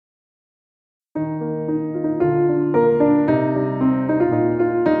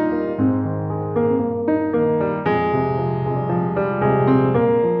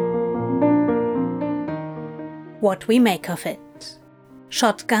what we make of it.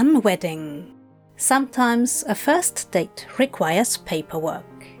 Shotgun Wedding. Sometimes a first date requires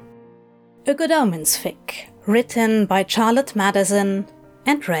paperwork. A Good Omens fic, written by Charlotte Madison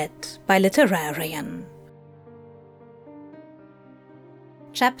and read by Literarian.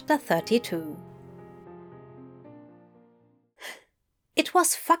 Chapter 32. It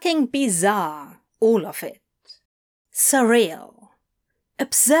was fucking bizarre, all of it. Surreal.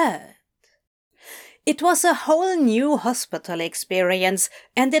 Absurd. It was a whole new hospital experience,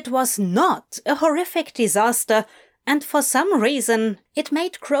 and it was not a horrific disaster, and for some reason it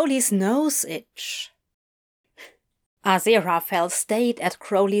made Crowley's nose itch. Aziraphale stayed at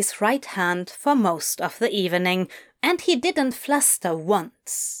Crowley's right hand for most of the evening, and he didn't fluster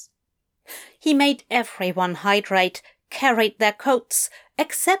once. He made everyone hydrate, carried their coats,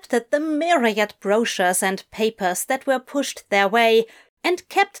 accepted the myriad brochures and papers that were pushed their way, and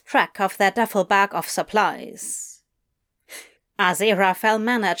kept track of their duffel bag of supplies. Aziraphale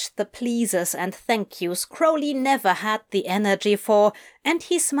managed the pleases and thank yous Crowley never had the energy for, and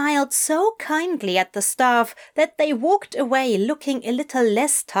he smiled so kindly at the staff that they walked away looking a little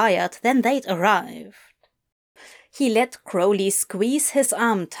less tired than they'd arrived. He let Crowley squeeze his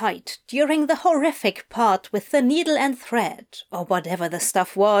arm tight during the horrific part with the needle and thread, or whatever the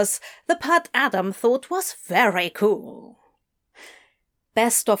stuff was, the part Adam thought was very cool.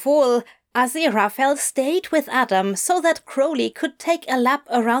 Best of all, Aziraphale stayed with Adam so that Crowley could take a lap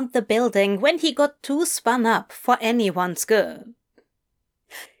around the building when he got too spun up for anyone's good.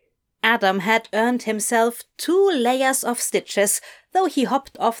 Adam had earned himself 2 layers of stitches, though he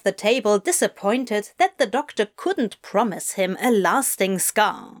hopped off the table disappointed that the doctor couldn't promise him a lasting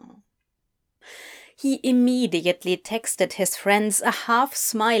scar. He immediately texted his friends a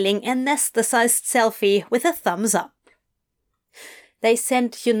half-smiling anesthetized selfie with a thumbs up. They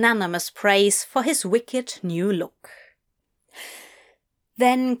sent unanimous praise for his wicked new look.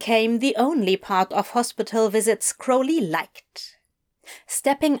 Then came the only part of hospital visits Crowley liked.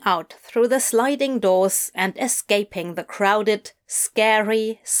 Stepping out through the sliding doors and escaping the crowded,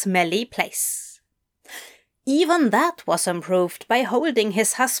 scary, smelly place. Even that was improved by holding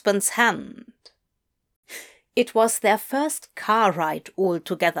his husband's hand. It was their first car ride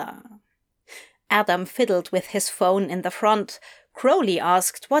altogether. Adam fiddled with his phone in the front. Crowley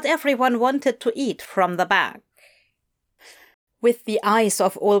asked what everyone wanted to eat from the bag. With the eyes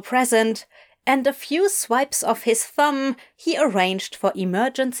of all present, and a few swipes of his thumb, he arranged for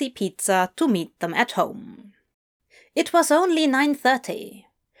emergency pizza to meet them at home. It was only 9:30.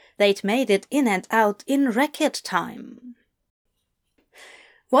 They'd made it in and out in record time.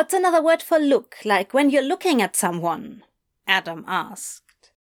 "What's another word for look, like when you're looking at someone?" Adam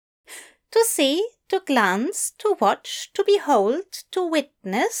asked. "To see, to glance, to watch, to behold, to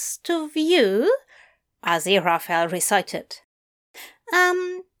witness, to view," Aziraphale recited.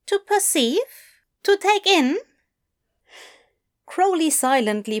 To perceive, to take in." Crowley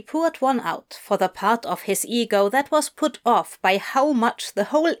silently poured one out for the part of his ego that was put off by how much the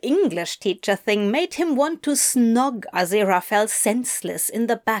whole English teacher thing made him want to snog Aziraphale senseless in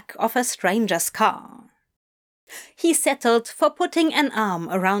the back of a stranger's car. He settled for putting an arm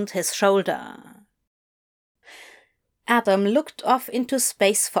around his shoulder. Adam looked off into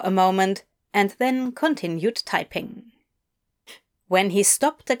space for a moment and then continued typing. When he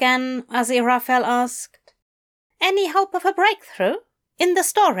stopped again, Aziraphale asked, "Any hope of a breakthrough? In the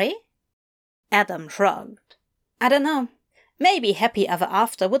story?" Adam shrugged. "I don't know. Maybe happy ever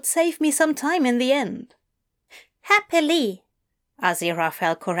after would save me some time in the end." "Happily,"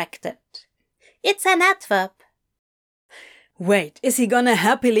 Aziraphale corrected. "It's an adverb." "Wait, is he gonna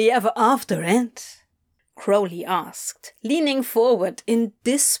happily ever after it?" Crowley asked, leaning forward in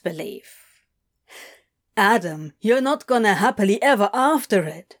disbelief. "Adam, you're not gonna happily ever after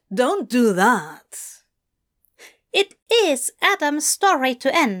it. Don't do that." "It is Adam's story to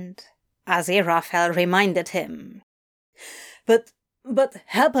end," Aziraphale reminded him. But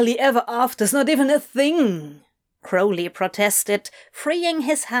happily ever after's not even a thing," Crowley protested, freeing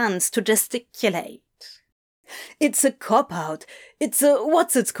his hands to gesticulate. "It's a cop-out. It's a,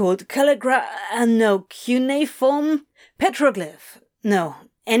 what's it called, cuneiform? Petroglyph. No,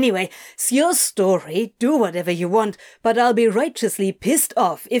 anyway, it's your story, do whatever you want, but I'll be righteously pissed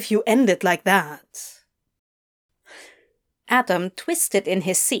off if you end it like that." Adam twisted in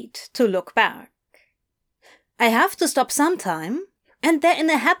his seat to look back. "I have to stop sometime, and they're in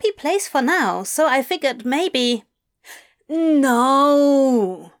a happy place for now, so I figured maybe—"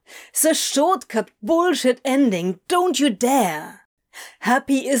 "No! It's a shortcut bullshit ending, don't you dare!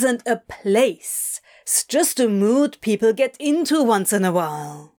 Happy isn't a place. It's just a mood people get into once in a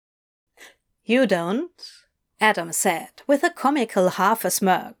while." "You don't?" Adam said with a comical half a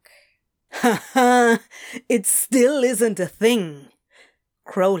smirk. Ha ha, it still isn't a thing,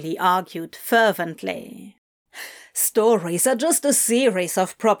 Crowley argued fervently. Stories are just a series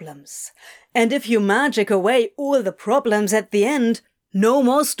of problems, and if you magic away all the problems at the end, no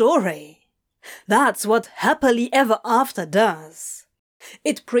more story. That's what Happily Ever After does.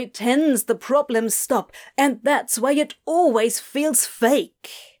 It pretends the problems stop, and that's why it always feels fake.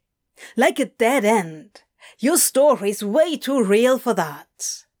 Like a dead end. Your story's way too real for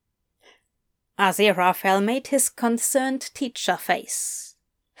that. Aziraphale made his concerned teacher face.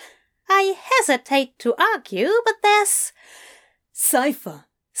 I hesitate to argue, but there's... Cypher,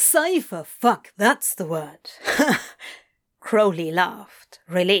 fuck, that's the word. Crowley laughed,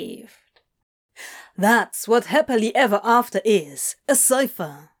 relieved. That's what Happily Ever After is, a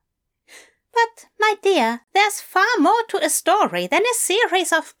cipher. But, my dear, there's far more to a story than a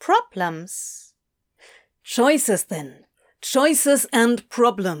series of problems. Choices then. Choices and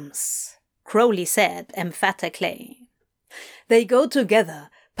problems, Crowley said emphatically. They go together,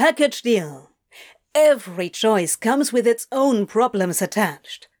 package deal. Every choice comes with its own problems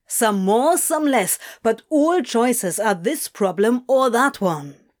attached. Some more, some less, but all choices are this problem or that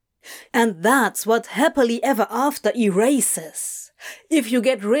one. And that's what Happily Ever After erases. If you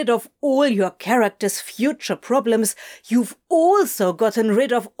get rid of all your characters' future problems, you've also gotten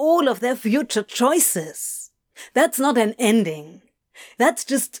rid of all of their future choices. That's not an ending. That's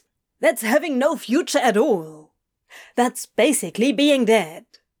having no future at all. That's basically being dead.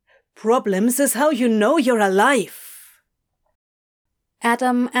 Problems is how you know you're alive.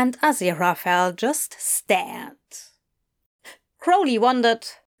 Adam and Aziraphale just stared. Crowley wondered,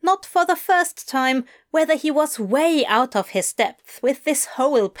 not for the first time, whether he was way out of his depth with this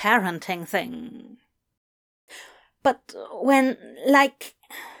whole parenting thing. But when,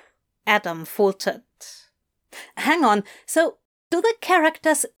 Adam faltered. Hang on, so do the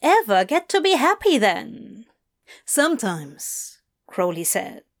characters ever get to be happy then? Sometimes, Crowley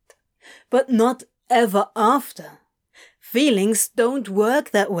said. But not ever after. Feelings don't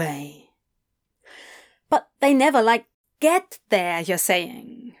work that way. But they never, get there, you're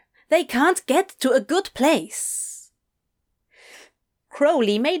saying. They can't get to a good place.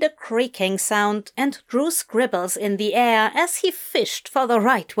 Crowley made a creaking sound and drew scribbles in the air as he fished for the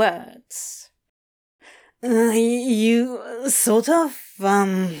right words. You sort of,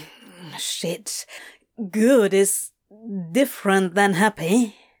 shit. Good is different than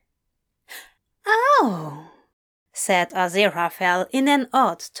happy. Oh, said Aziraphale in an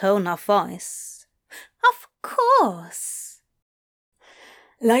odd tone of voice. Of course.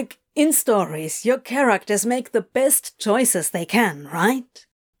 Like in stories, your characters make the best choices they can, right?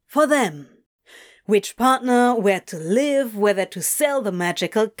 For them. Which partner, where to live, whether to sell the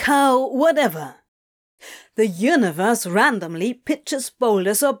magical cow, whatever. The universe randomly pitches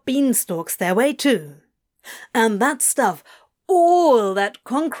boulders or beanstalks their way too. And that stuff, all that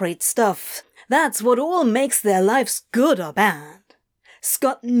concrete stuff, that's what all makes their lives good or bad. It's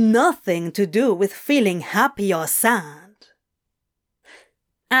got nothing to do with feeling happy or sad.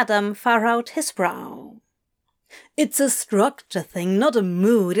 Adam furrowed his brow. It's a structure thing, not a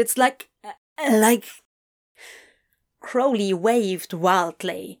mood. It's like... Crowley waved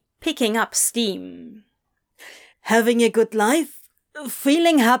wildly, picking up steam. Having a good life,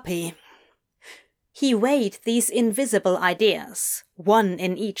 feeling happy. He weighed these invisible ideas, one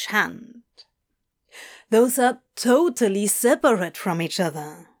in each hand. Those are totally separate from each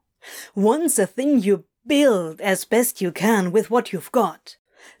other. One's a thing you build as best you can with what you've got.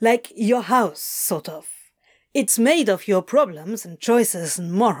 Like your house, sort of. It's made of your problems and choices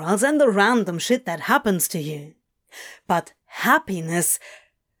and morals and the random shit that happens to you. But happiness,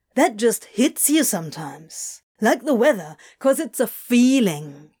 that just hits you sometimes. Like the weather, 'cause it's a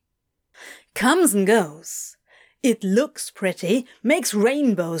feeling. Comes and goes. It looks pretty, makes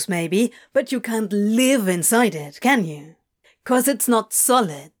rainbows maybe, but you can't live inside it, can you? 'Cause it's not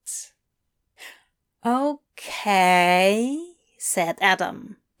solid. Okay, said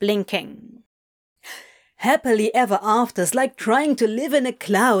Adam, blinking. Happily Ever After's like trying to live in a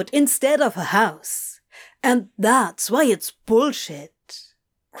cloud instead of a house. And that's why it's bullshit.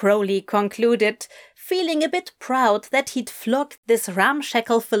 Crowley concluded, feeling a bit proud that he'd flogged this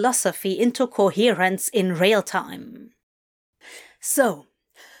ramshackle philosophy into coherence in real time. So,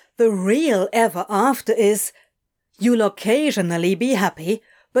 the real ever after is, you'll occasionally be happy,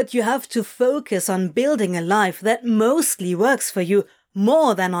 but you have to focus on building a life that mostly works for you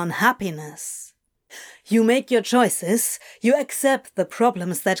more than on happiness. You make your choices, you accept the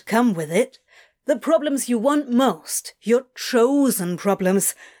problems that come with it, the problems you want most, your chosen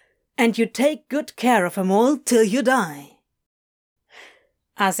problems, And you take good care of 'em all till you die.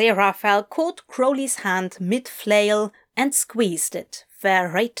 Aziraphale caught Crowley's hand mid-flail and squeezed it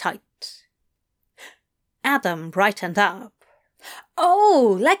very tight. Adam brightened up.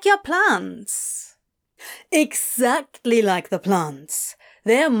 Oh, like your plants. Exactly like the plants.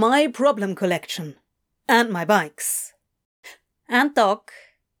 They're my problem collection. And my bikes. And dog,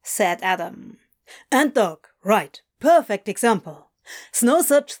 said Adam. And dog, right. Perfect example. There's no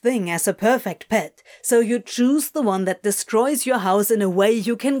such thing as a perfect pet, so you choose the one that destroys your house in a way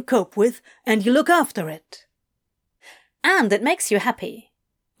you can cope with, and you look after it. And it makes you happy,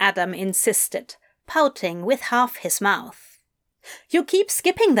 Adam insisted, pouting with half his mouth. You keep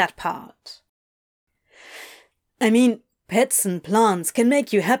skipping that part. I mean, pets and plants can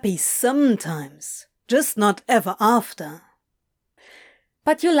make you happy sometimes, just not ever after.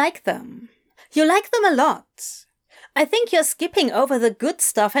 But you like them. You like them a lot. I think you're skipping over the good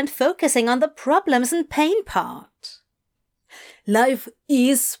stuff and focusing on the problems and pain part. Life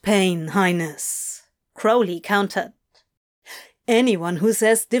is pain, Highness, Crowley countered. Anyone who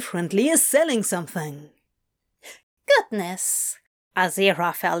says differently is selling something. Goodness,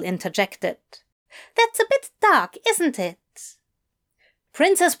 Aziraphale interjected. That's a bit dark, isn't it?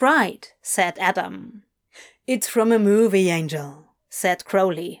 Princess Bride, said Adam. It's from a movie, Angel, said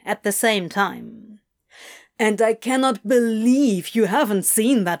Crowley at the same time. And I cannot believe you haven't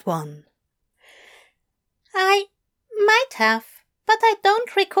seen that one. I might have, but I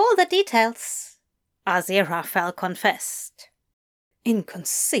don't recall the details, Aziraphale confessed.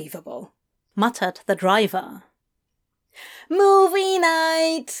 Inconceivable, muttered the driver. Movie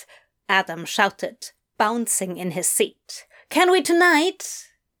night, Adam shouted, bouncing in his seat. Can we tonight?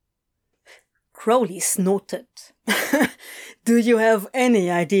 Crowley snorted. Do you have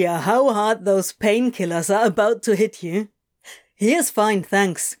any idea how hard those painkillers are about to hit you? Here's fine,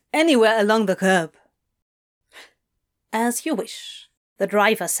 thanks. Anywhere along the curb. As you wish, the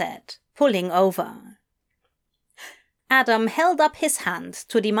driver said, pulling over. Adam held up his hand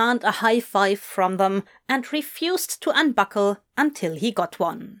to demand a high five from them and refused to unbuckle until he got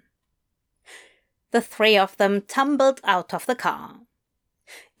one. The three of them tumbled out of the car.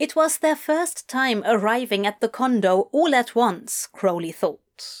 It was their first time arriving at the condo all at once, Crowley thought.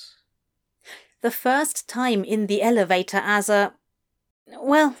 The first time in the elevator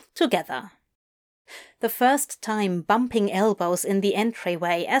together. The first time bumping elbows in the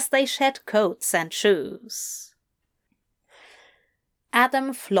entryway as they shed coats and shoes.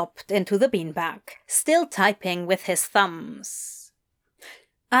 Adam flopped into the beanbag, still typing with his thumbs.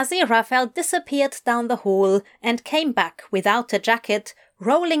 Aziraphale disappeared down the hall and came back without a jacket,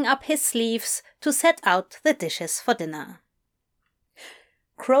 rolling up his sleeves to set out the dishes for dinner.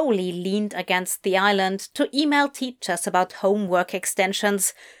 Crowley leaned against the island to email teachers about homework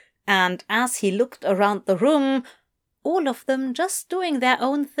extensions, and as he looked around the room, all of them just doing their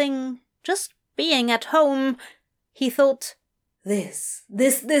own thing, just being at home, he thought, This,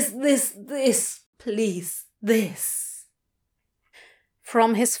 please, this.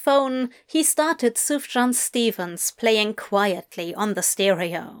 From his phone, he started Sufjan Stevens playing quietly on the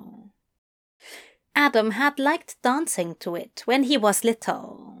stereo. Adam had liked dancing to it when he was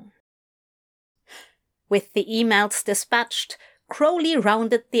little. With the emails dispatched, Crowley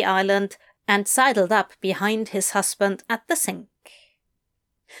rounded the island and sidled up behind his husband at the sink.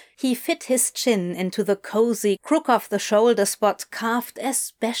 He fit his chin into the cozy crook-of-the-shoulder spot carved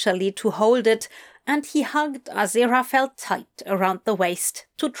especially to hold it, and he hugged Aziraphale tight around the waist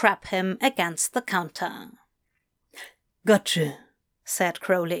to trap him against the counter. Gotcha, said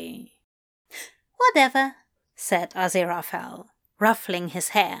Crowley. Whatever, said Aziraphale, ruffling his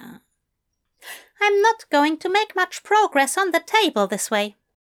hair. I'm not going to make much progress on the table this way.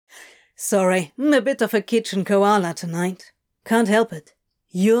 Sorry, I'm a bit of a kitchen koala tonight. Can't help it.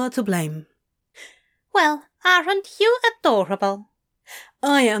 You're to blame. Well, aren't you adorable?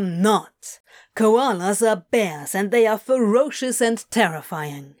 I am not. Koalas are bears and they are ferocious and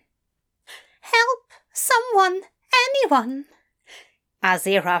terrifying. Help! Someone! Anyone!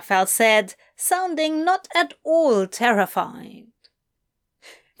 Aziraphale said, sounding not at all terrified.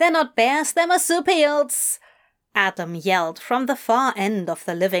 They're not bears, they're marsupials! Adam yelled from the far end of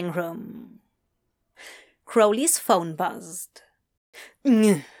the living room. Crowley's phone buzzed.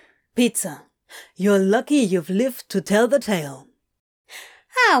 Pizza. You're lucky you've lived to tell the tale.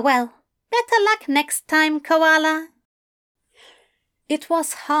 Ah, well, better luck next time, Koala. It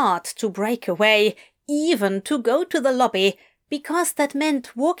was hard to break away, even to go to the lobby, because that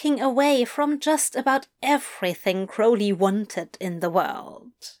meant walking away from just about everything Crowley wanted in the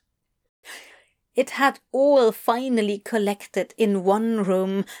world. It had all finally collected in one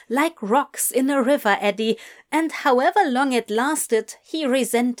room, like rocks in a river eddy, and however long it lasted, he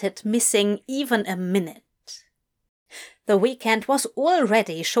resented missing even a minute. The weekend was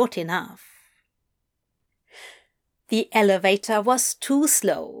already short enough. The elevator was too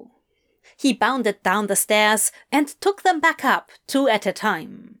slow. He bounded down the stairs and took them back up 2 at a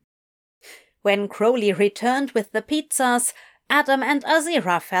time. When Crowley returned with the pizzas, Adam and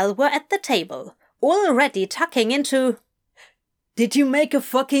Aziraphale were at the table, already tucking into... "Did you make a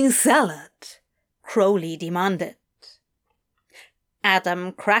fucking salad?" Crowley demanded.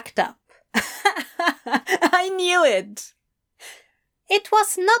 Adam cracked up. "I knew it!" "It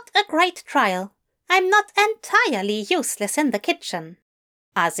was not a great trial. I'm not entirely useless in the kitchen,"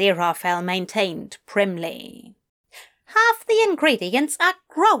 Aziraphale maintained primly. "Half the ingredients are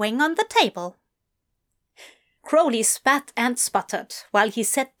growing on the table." Crowley spat and sputtered while he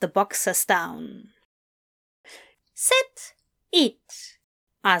set the boxes down. "Sit, eat,"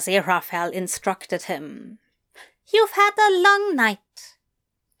 Aziraphale instructed him. "You've had a long night."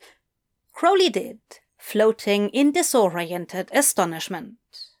 Crowley did, floating in disoriented astonishment.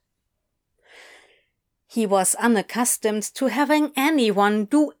 He was unaccustomed to having anyone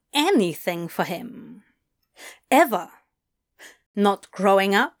do anything for him. Ever. Not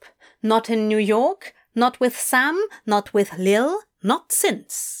growing up, not in New York, not with Sam, not with Lil, not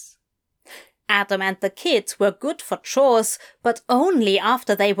since. Adam and the kids were good for chores, but only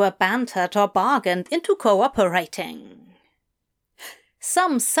after they were bantered or bargained into cooperating.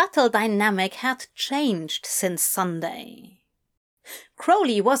 Some subtle dynamic had changed since Sunday.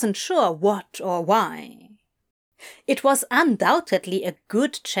 Crowley wasn't sure what or why. It was undoubtedly a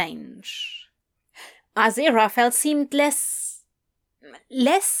good change. Aziraphale seemed less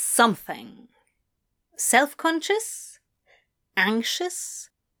something. Self-conscious? Anxious?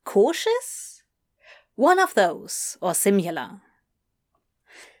 Cautious? One of those, or similar.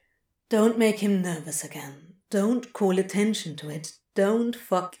 "Don't make him nervous again. Don't call attention to it. Don't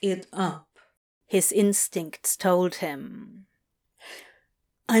fuck it up," his instincts told him.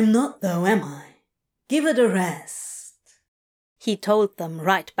 "I'm not though, am I? Give it a rest," he told them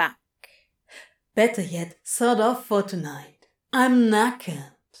right back. "Better yet, sod off for tonight. I'm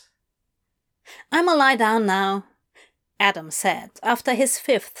knackered." "I'ma lie down now," Adam said after his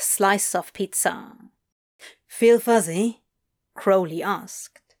 5th slice of pizza. "Feel fuzzy?" Crowley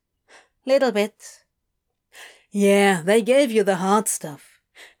asked. "Little bit." "Yeah, they gave you the hard stuff.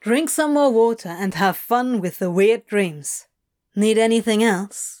 Drink some more water and have fun with the weird dreams. Need anything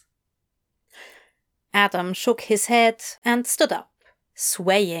else?" Adam shook his head and stood up,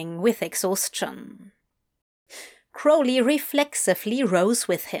 swaying with exhaustion. Crowley reflexively rose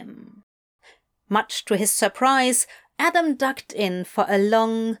with him. Much to his surprise, Adam ducked in for a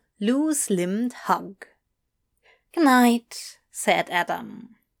long, loose-limbed hug. "Good night," said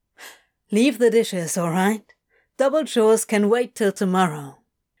Adam. "Leave the dishes, all right? Double chores can wait till tomorrow,"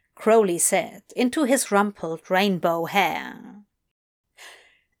 Crowley said into his rumpled rainbow hair.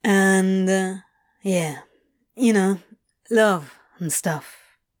 "And, yeah, you know, love and stuff."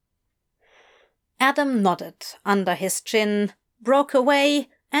 Adam nodded under his chin, broke away,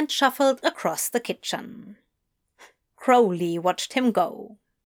 and shuffled across the kitchen. Crowley watched him go.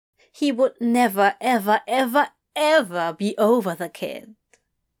 He would never, ever, ever, ever be over the kid.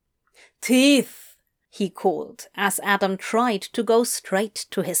 "Teeth!" he called as Adam tried to go straight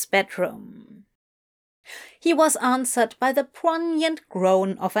to his bedroom. He was answered by the poignant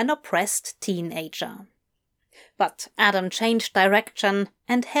groan of an oppressed teenager. But Adam changed direction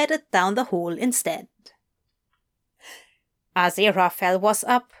and headed down the hall instead. Aziraphale was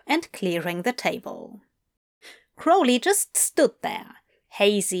up and clearing the table. Crowley just stood there,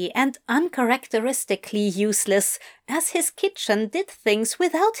 hazy and uncharacteristically useless, as his kitchen did things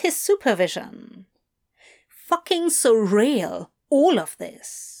without his supervision. Fucking surreal, all of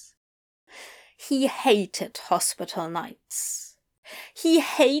this. He hated hospital nights. He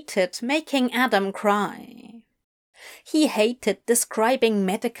hated making Adam cry. He hated describing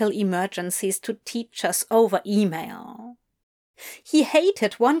medical emergencies to teachers over email. He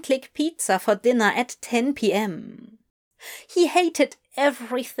hated one-click pizza for dinner at 10 p.m. He hated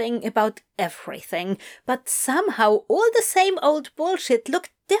everything about everything, but somehow all the same old bullshit looked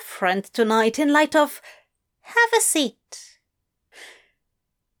different tonight in light of "Have a seat."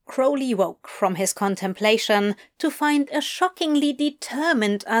 Crowley woke from his contemplation to find a shockingly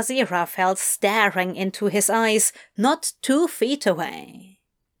determined Aziraphale staring into his eyes not 2 feet away.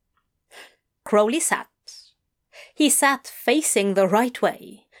 Crowley sat. He sat facing the right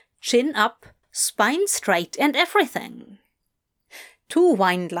way, chin up, spine straight and everything. 2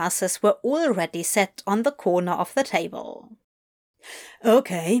 wine glasses were already set on the corner of the table.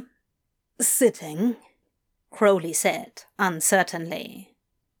 Okay, sitting, Crowley said, uncertainly.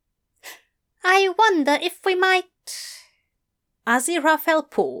 I wonder if we might... Aziraphale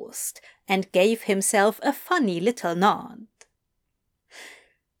paused and gave himself a funny little nod.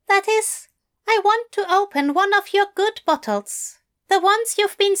 That is, I want to open one of your good bottles, the ones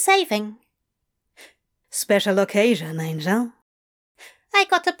you've been saving. Special occasion, Angel. I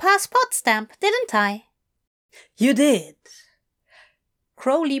got a passport stamp, didn't I? You did.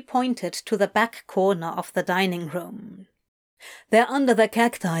 Crowley pointed to the back corner of the dining room. They're under the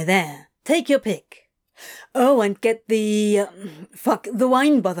cacti there. Take your pick. Oh, and get the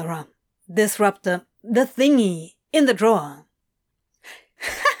wine botherer, disruptor, the thingy, in the drawer.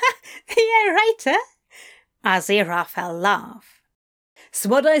 Yeah, right, Aziraphale laughed. It's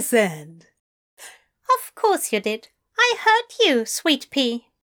what I said. Of course you did. I heard you, sweet pea.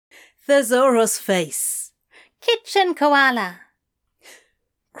 Thesaurus face. Kitchen koala.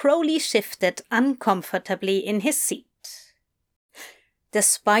 Crowley shifted uncomfortably in his seat.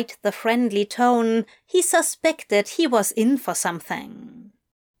 Despite the friendly tone, he suspected he was in for something.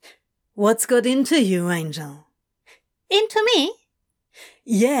 What's got into you, Angel? Into me?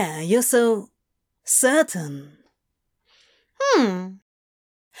 Yeah, you're so certain.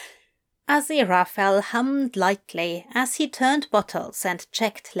 Aziraphale hummed lightly as he turned bottles and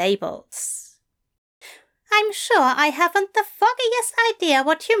checked labels. I'm sure I haven't the foggiest idea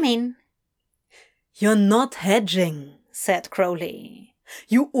what you mean. You're not hedging, said Crowley.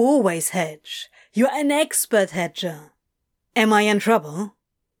 You always hedge. You're an expert hedger. Am I in trouble?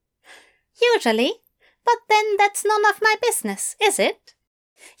 Usually, but then that's none of my business, is it?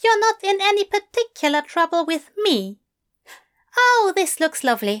 You're not in any particular trouble with me. Oh, this looks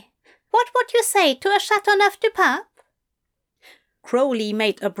lovely. What would you say to a Chateauneuf du Pape? Crowley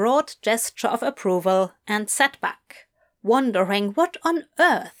made a broad gesture of approval and sat back, wondering what on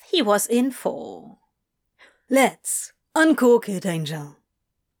earth he was in for. Let's uncork it, Angel.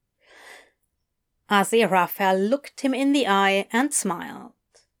 Aziraphale looked him in the eye and smiled.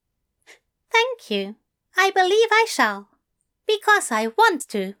 Thank you. I believe I shall. Because I want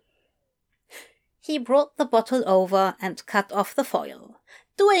to. He brought the bottle over and cut off the foil,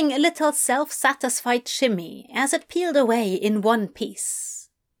 doing a little self-satisfied shimmy as it peeled away in one piece.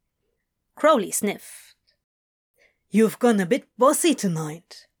 Crowley sniffed. You've gone a bit bossy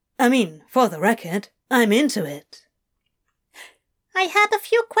tonight. I mean, for the record, I'm into it. I had a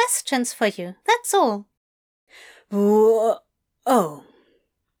few questions for you, that's all. Oh.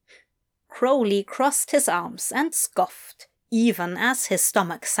 Crowley crossed his arms and scoffed, even as his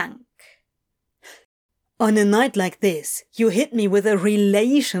stomach sank. On a night like this, you hit me with a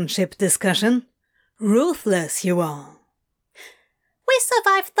relationship discussion? Ruthless you are. We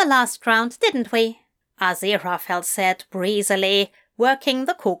survived the last round, didn't we? Aziraphale said breezily, working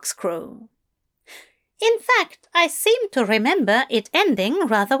the corkscrew. In fact, I seem to remember it ending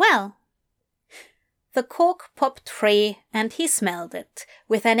rather well. The cork popped free and he smelled it,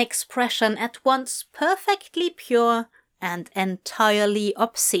 with an expression at once perfectly pure and entirely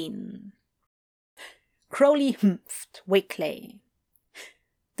obscene. Crowley humphed weakly.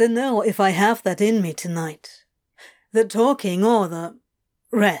 Dunno if I have that in me tonight. The talking or the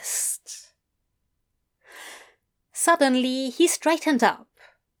rest. Suddenly he straightened up,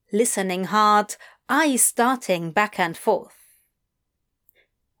 listening hard, eyes darting back and forth.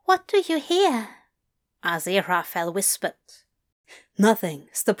 What do you hear? Aziraphale whispered.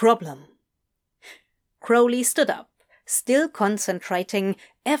 Nothing's the problem. Crowley stood up, still concentrating,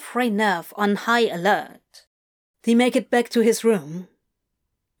 every nerve on high alert. Did he make it back to his room?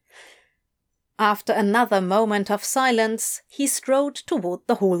 After another moment of silence, he strode toward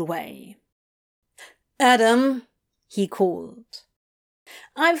the hallway. Adam, he called.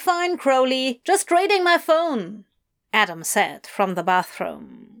 I'm fine, Crowley, just reading my phone, Adam said from the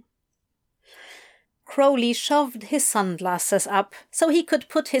bathroom. Crowley shoved his sunglasses up so he could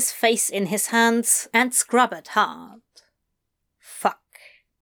put his face in his hands and scrub it hard. Fuck.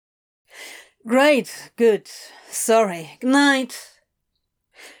 Great, good, sorry, good night.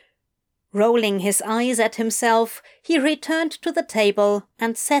 Rolling his eyes at himself, he returned to the table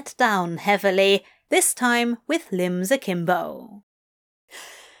and sat down heavily, this time with limbs akimbo.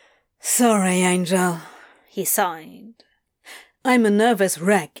 Sorry, Angel, he sighed. I'm a nervous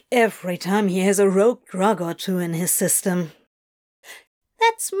wreck every time he has a rogue drug or two in his system.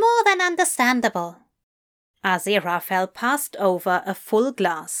 That's more than understandable. Aziraphale passed over a full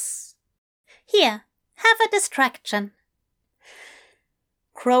glass. Here, have a distraction.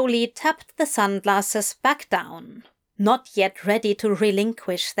 Crowley tapped the sunglasses back down. not yet ready to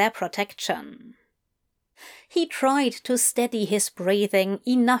relinquish their protection. He tried to steady his breathing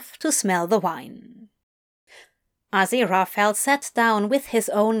enough to smell the wine. Aziraphale sat down with his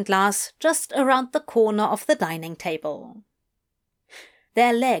own glass just around the corner of the dining table.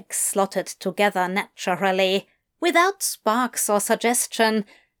 Their legs slotted together naturally, without sparks or suggestion,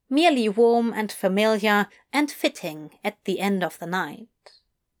 merely warm and familiar and fitting at the end of the night.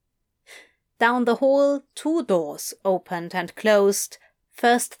 Down the hall 2 doors opened and closed,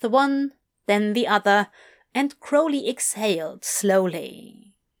 first the one, then the other, and Crowley exhaled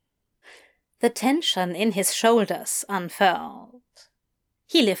slowly. The tension in his shoulders unfurled.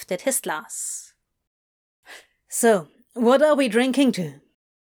 He lifted his glass. So, what are we drinking to?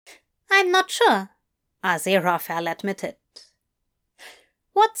 I'm not sure, Aziraphale admitted.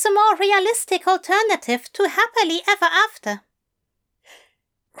 What's a more realistic alternative to happily ever after?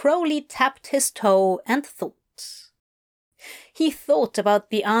 Crowley tapped his toe and thought. He thought about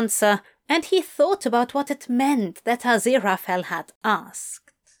the answer, and he thought about what it meant that Aziraphale had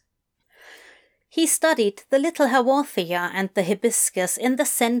asked. He studied the little haworthia and the hibiscus in the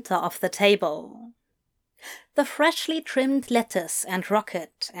center of the table, the freshly trimmed lettuce and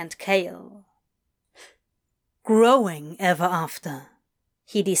rocket and kale. Growing ever after,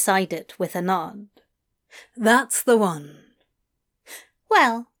 he decided with a nod. That's the one.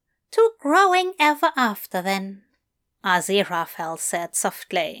 Well, to growing ever after then, Aziraphale said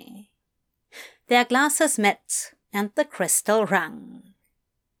softly. Their glasses met, and the crystal rang.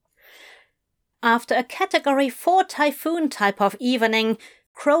 After a Category 4 typhoon type of evening,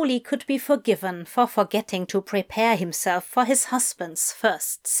 Crowley could be forgiven for forgetting to prepare himself for his husband's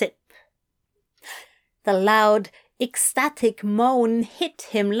first sip. The loud, ecstatic moan hit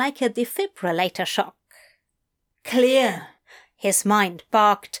him like a defibrillator shock. Clear, his mind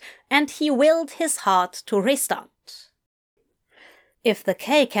barked, and he willed his heart to restart. If the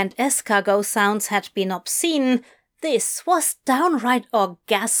cake and escargot sounds had been obscene, this was downright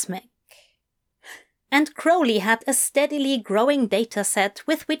orgasmic. And Crowley had a steadily growing dataset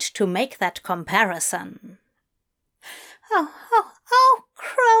with which to make that comparison. Oh,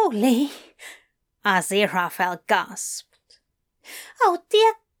 Crowley, Aziraphale gasped. Oh,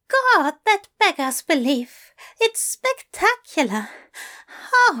 dear God, that beggar's belief. It's spectacular.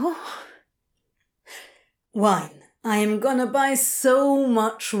 Oh. Wine. I am gonna buy so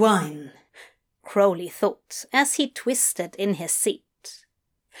much wine, Crowley thought as he twisted in his seat.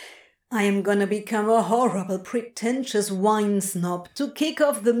 I am gonna become a horrible, pretentious wine snob to kick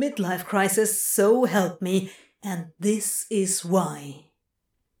off the midlife crisis, so help me, and this is why.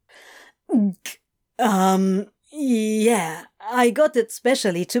 Yeah, I got it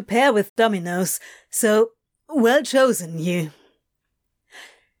specially to pair with Domino's, so well chosen, you.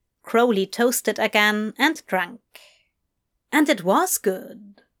 Crowley toasted again and drank. And it was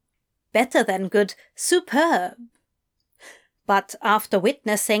good. Better than good, superb. But after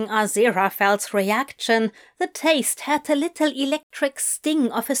witnessing Aziraphale's reaction, the taste had a little electric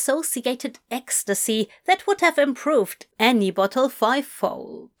sting of associated ecstasy that would have improved any bottle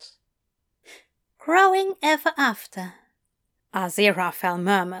 5-fold. Growing ever after, Aziraphale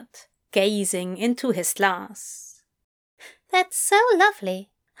murmured, gazing into his glass. That's so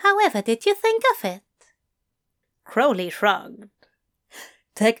lovely. However did you think of it? Crowley shrugged.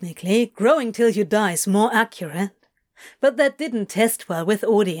 Technically, growing till you die is more accurate, but that didn't test well with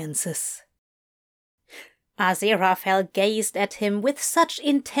audiences. Aziraphale gazed at him with such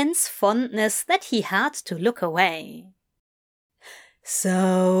intense fondness that he had to look away.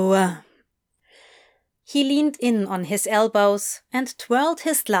 So... He leaned in on his elbows and twirled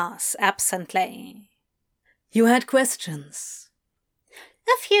his glass absently. You had questions?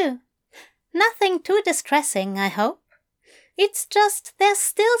 A few. Nothing too distressing, I hope. It's just there's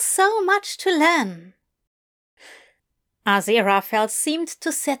still so much to learn. Aziraphale seemed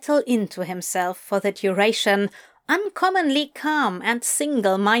to settle into himself for the duration, uncommonly calm and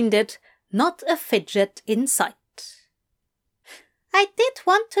single-minded, not a fidget in sight. I did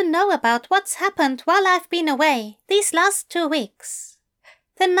want to know about what's happened while I've been away, these last 2 weeks.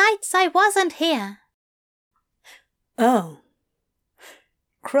 The nights I wasn't here. Oh.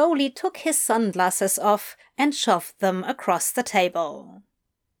 Crowley took his sunglasses off and shoved them across the table.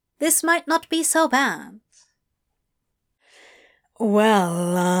 This might not be so bad.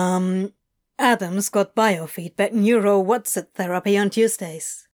 Well, Adam's got biofeedback neuro-what's-it therapy on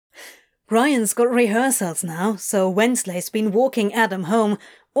Tuesdays. Brian's got rehearsals now, so Wensley's been walking Adam home,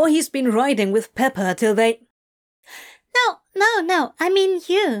 or he's been riding with Pepper till they... No, I mean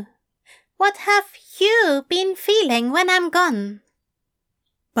you. What have you been feeling when I'm gone?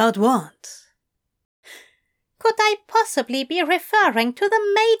 About what? Could I possibly be referring to the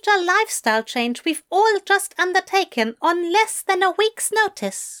major lifestyle change we've all just undertaken on less than a week's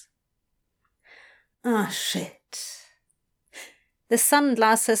notice? Ah, shit. The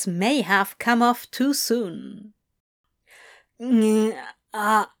sunglasses may have come off too soon.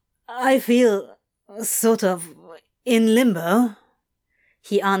 I feel sort of in limbo,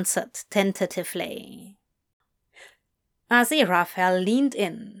 he answered tentatively. Aziraphale leaned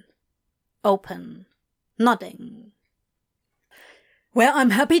in, open, nodding. Well,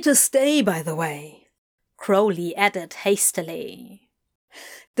 I'm happy to stay, by the way, Crowley added hastily.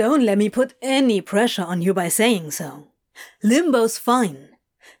 Don't let me put any pressure on you by saying so. Limbo's fine.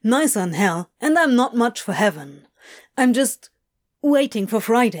 Nice on hell, and I'm not much for heaven. I'm just waiting for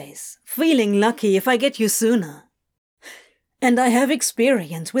Fridays, feeling lucky if I get you sooner. And I have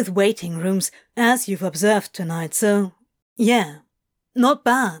experience with waiting rooms, as you've observed tonight, so yeah, not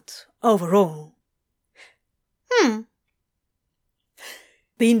bad overall.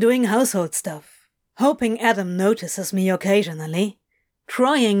 Been doing household stuff, hoping Adam notices me occasionally,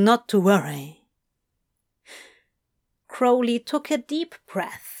 trying not to worry. Crowley took a deep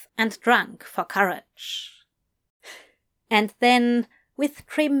breath and drank for courage. And then, with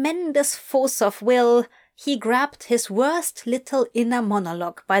tremendous force of will, he grabbed his worst little inner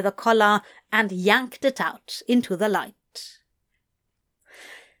monologue by the collar and yanked it out into the light.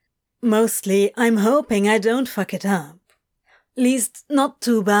 Mostly, I'm hoping I don't fuck it up. Least not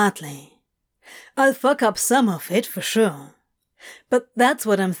too badly. I'll fuck up some of it for sure. But that's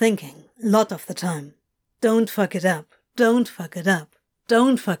what I'm thinking, lot of the time. Don't fuck it up, don't fuck it up,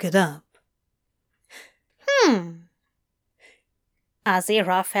 don't fuck it up.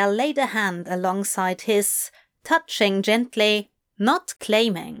 Aziraphale laid a hand alongside his, touching gently, not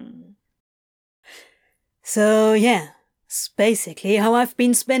claiming. So yeah, it's basically how I've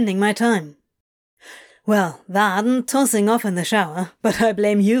been spending my time. Well, that and tossing off in the shower, but I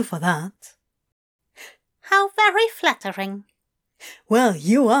blame you for that. How very flattering. Well,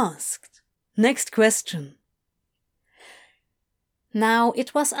 you asked. Next question. Now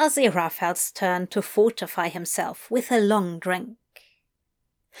it was Aziraphale's turn to fortify himself with a long drink.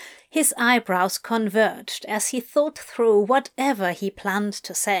 His eyebrows converged as he thought through whatever he planned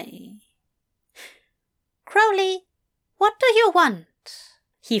to say. Crowley, what do you want?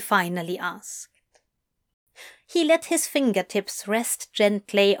 He finally asked. He let his fingertips rest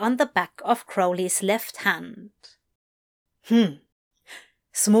gently on the back of Crowley's left hand.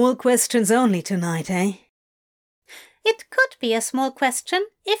 Small questions only tonight, eh? It could be a small question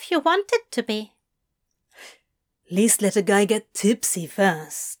if you want it to be. Least let a guy get tipsy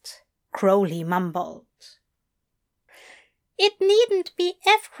first, Crowley mumbled. It needn't be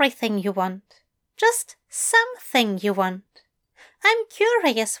everything you want, just something you want. I'm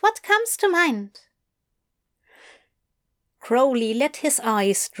curious what comes to mind. Crowley let his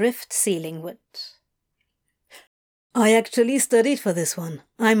eyes drift ceilingward. I actually studied for this one.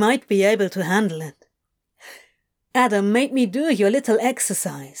 I might be able to handle it. Adam made me do your little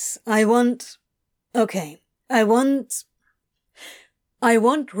exercise. I want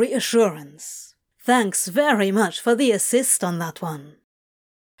reassurance. Thanks very much for the assist on that one.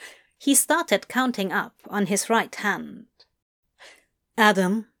 He started counting up on his right hand.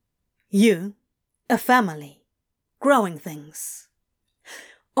 Adam, you, a family, growing things.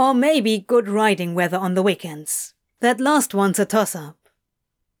 Or maybe good riding weather on the weekends. That last one's a toss-up.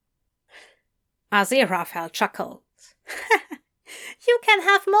 Aziraphale chuckled. You can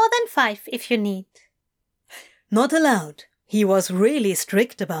have more than 5 if you need. Not allowed. He was really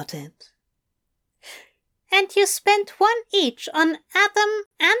strict about it. And you spent 1 each on Adam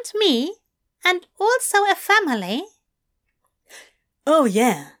and me, and also a family? Oh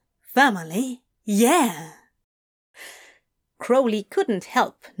yeah, family, yeah. Crowley couldn't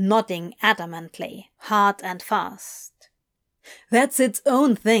help nodding adamantly, hard and fast. That's its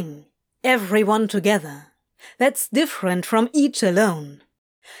own thing. Everyone together. That's different from each alone.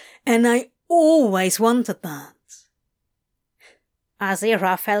 And I always wanted that.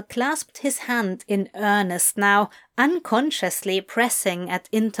 Aziraphale clasped his hand in earnest now, unconsciously pressing at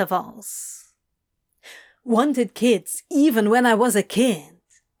intervals. Wanted kids even when I was a kid.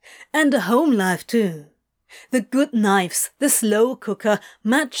 And a home life too. The good knives, the slow cooker,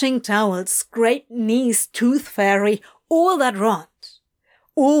 matching towels, great knees, tooth fairy, all that rot.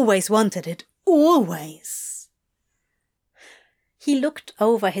 Always wanted it, always. He looked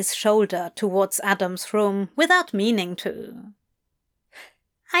over his shoulder towards Adam's room without meaning to.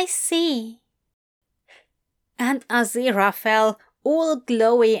 I see. And Aziraphale, all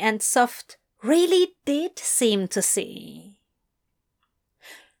glowy and soft, really did seem to see.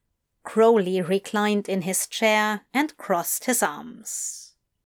 Crowley reclined in his chair and crossed his arms.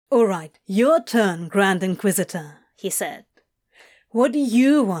 "All right, your turn, Grand Inquisitor," he said. "What do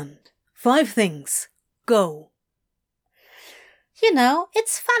you want? 5 things. Go." You know,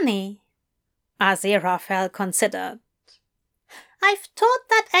 it's funny. Aziraphale considered. I've taught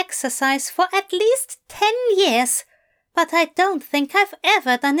that exercise for at least 10 years, but I don't think I've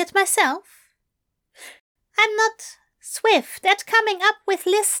ever done it myself. I'm not swift at coming up with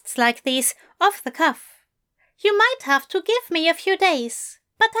lists like these off the cuff. You might have to give me a few days,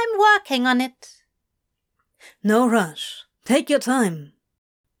 but I'm working on it. No rush. Take your time.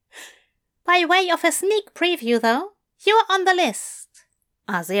 By way of a sneak preview, though, you're on the list,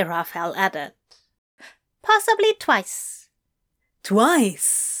 Aziraphale added. Possibly twice.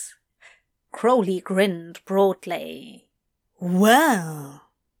 Twice? Crowley grinned broadly. Well.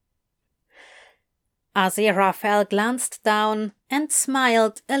 Aziraphale glanced down and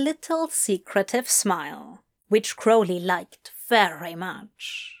smiled a little secretive smile, which Crowley liked very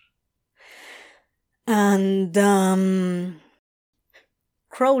much. And,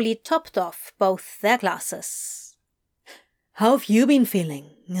 Crowley topped off both their glasses. How have you been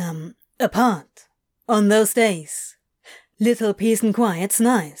feeling, apart, on those days? Little peace and quiet's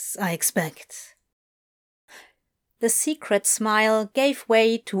nice, I expect. The secret smile gave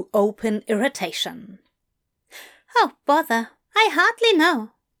way to open irritation. Oh, bother, I hardly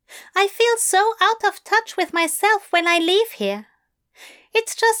know. I feel so out of touch with myself when I leave here.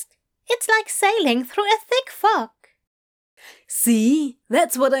 It's like sailing through a thick fog. See?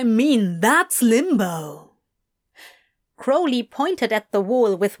 That's what I mean. That's limbo. Crowley pointed at the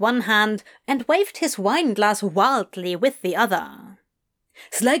wall with one hand and waved his wineglass wildly with the other.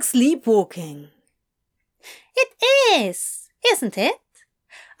 It's like sleepwalking. It is, isn't it?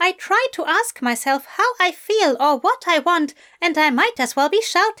 I try to ask myself how I feel or what I want, and I might as well be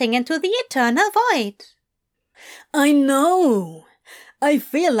shouting into the eternal void. I know. I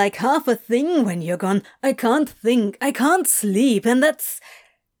feel like half a thing when you're gone. I can't think, I can't sleep, and that's...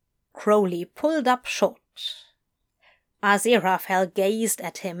 Crowley pulled up short. Aziraphale gazed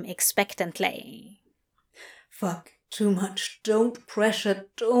at him expectantly. Fuck, too much, don't pressure,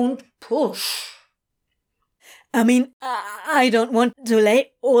 don't push. I mean, I don't want to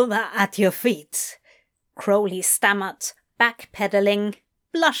lay all that at your feet, Crowley stammered, backpedaling,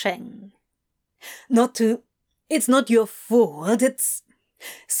 blushing. It's not your fault, it's...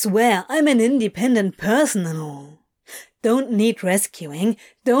 Swear, I'm an independent person and all. Don't need rescuing,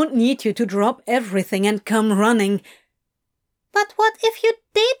 don't need you to drop everything and come running. But what if you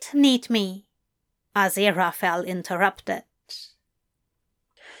did need me? Aziraphale interrupted.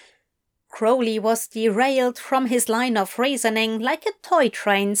 Crowley was derailed from his line of reasoning like a toy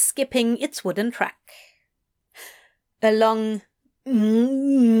train skipping its wooden track. A long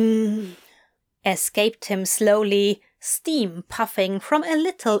escaped him slowly, steam puffing from a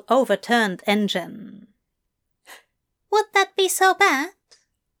little overturned engine. Would that be so bad?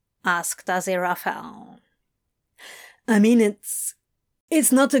 Asked Aziraphale. I mean,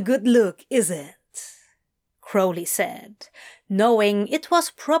 it's not a good look, is it? Crowley said, knowing it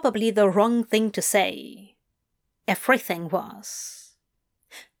was probably the wrong thing to say. Everything was.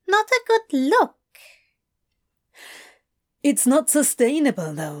 Not a good look. It's not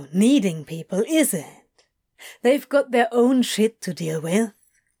sustainable, though, needing people, is it? They've got their own shit to deal with.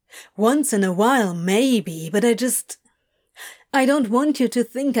 Once in a while, maybe, but I don't want you to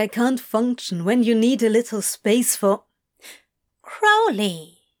think I can't function when you need a little space for...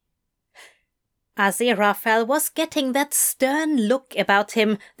 Crowley. Aziraphale was getting that stern look about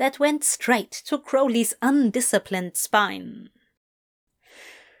him that went straight to Crowley's undisciplined spine.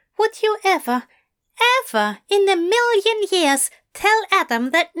 Would you ever in a million years tell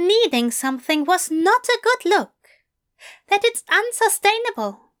Adam that needing something was not a good look? That it's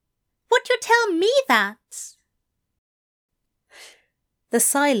unsustainable? Would you tell me that? The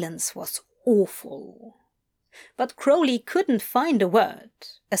silence was awful. But Crowley couldn't find a word,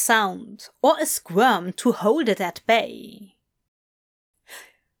 a sound, or a squirm to hold it at bay.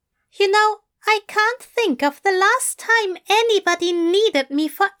 You know, I can't think of the last time anybody needed me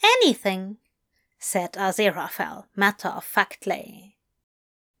for anything, said Aziraphale matter-of-factly.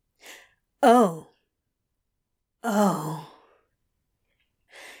 Oh.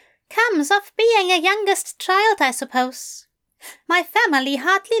 Comes of being a youngest child, I suppose. My family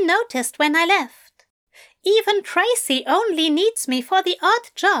hardly noticed when I left. Even Tracy only needs me for the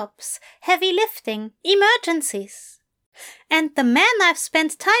odd jobs, heavy lifting, emergencies. And the men I've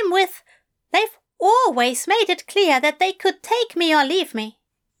spent time with, they've always made it clear that they could take me or leave me.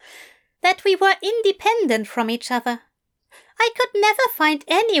 That we were independent from each other. I could never find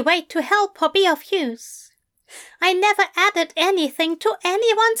any way to help or be of use. I never added anything to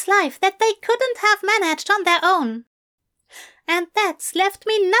anyone's life that they couldn't have managed on their own. And that's left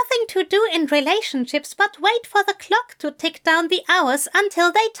me nothing to do in relationships but wait for the clock to tick down the hours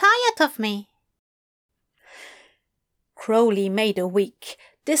until they tired of me. Crowley made a weak,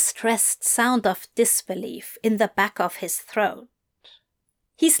 distressed sound of disbelief in the back of his throat.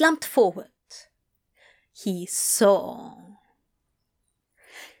 He slumped forward. He saw.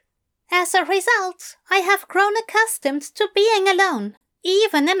 As a result, I have grown accustomed to being alone,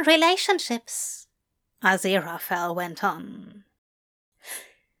 even in relationships, Aziraphale went on.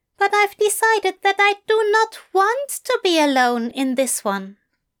 But I've decided that I do not want to be alone in this one.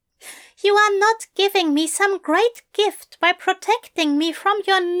 You are not giving me some great gift by protecting me from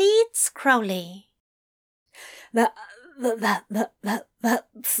your needs, Crowley. That's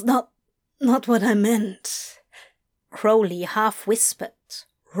not what I meant, Crowley half whispered,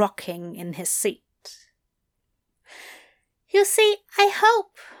 rocking in his seat. You see,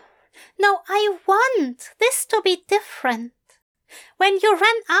 I want this to be different. When you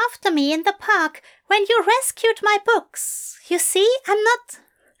ran after me in the park, when you rescued my books, you see, that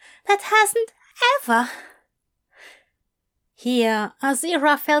hasn't ever. Here,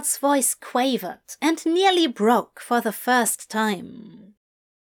 Aziraphale's voice quavered and nearly broke for the first time.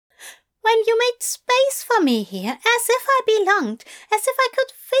 When you made space for me here, as if I belonged, as if I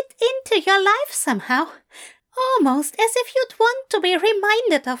could fit into your life somehow, almost as if you'd want to be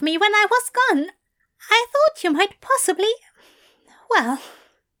reminded of me when I was gone, I thought you might possibly, well.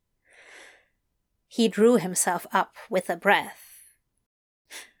 He drew himself up with a breath.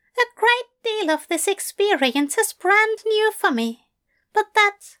 A great deal of this experience is brand new for me, but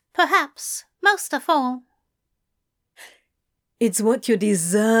that, perhaps, most of all. It's what you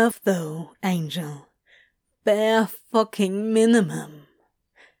deserve, though, Angel. Bare fucking minimum.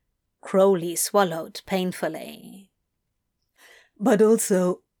 Crowley swallowed painfully. But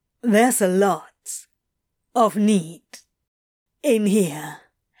also, there's a lot of need in here.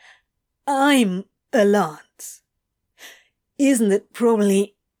 I'm a lot. Isn't it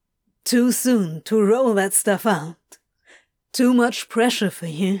probably too soon to roll that stuff out? Too much pressure for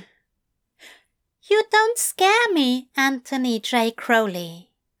you? You don't scare me, Anthony J.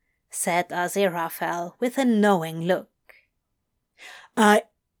 Crowley, said Aziraphale with a knowing look.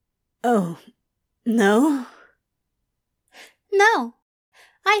 Oh, no? No.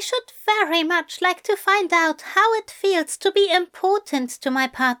 I should very much like to find out how it feels to be important to my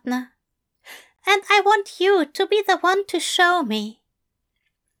partner. And I want you to be the one to show me.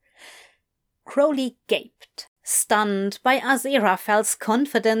 Crowley gaped, stunned by Aziraphale's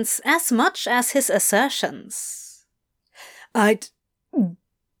confidence as much as his assertions. I'd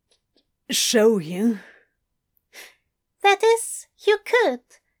show you. That is, you could,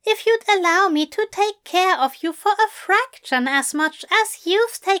 if you'd allow me to take care of you for a fraction as much as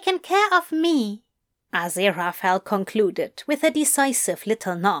you've taken care of me, Aziraphale concluded with a decisive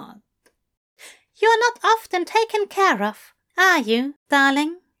little nod. You're not often taken care of, are you,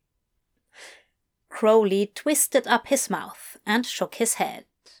 darling? Crowley twisted up his mouth and shook his head.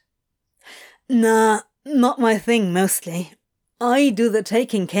 Nah, not my thing mostly. I do the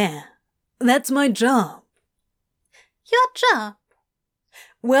taking care. That's my job. Your job?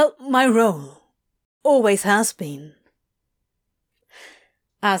 Well, my role. Always has been.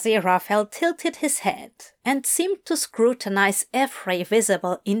 Aziraphale tilted his head and seemed to scrutinize every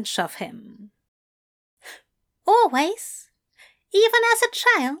visible inch of him. Always? Even as a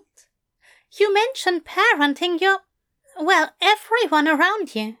child? You mentioned parenting everyone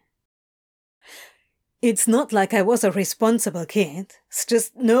around you. It's not like I was a responsible kid. It's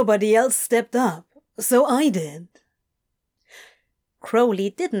just nobody else stepped up, so I did. Crowley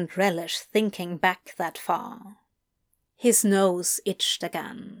didn't relish thinking back that far. His nose itched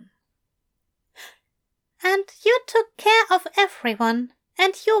again. And you took care of everyone,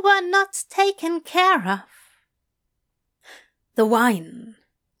 and you were not taken care of. The wine.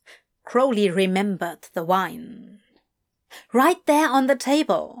 Crowley remembered the wine. Right there on the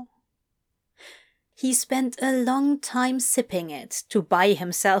table. He spent a long time sipping it to buy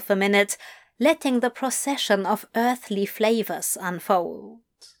himself a minute, letting the procession of earthly flavors unfold.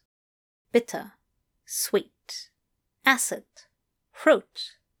 Bitter, sweet, acid,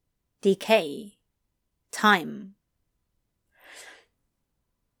 fruit, decay, time.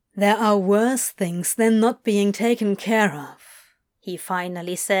 There are worse things than not being taken care of, he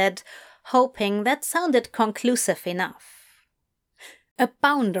finally said, hoping that sounded conclusive enough. A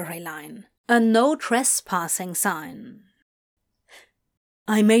boundary line, a no trespassing sign.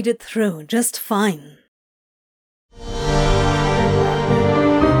 I made it through just fine.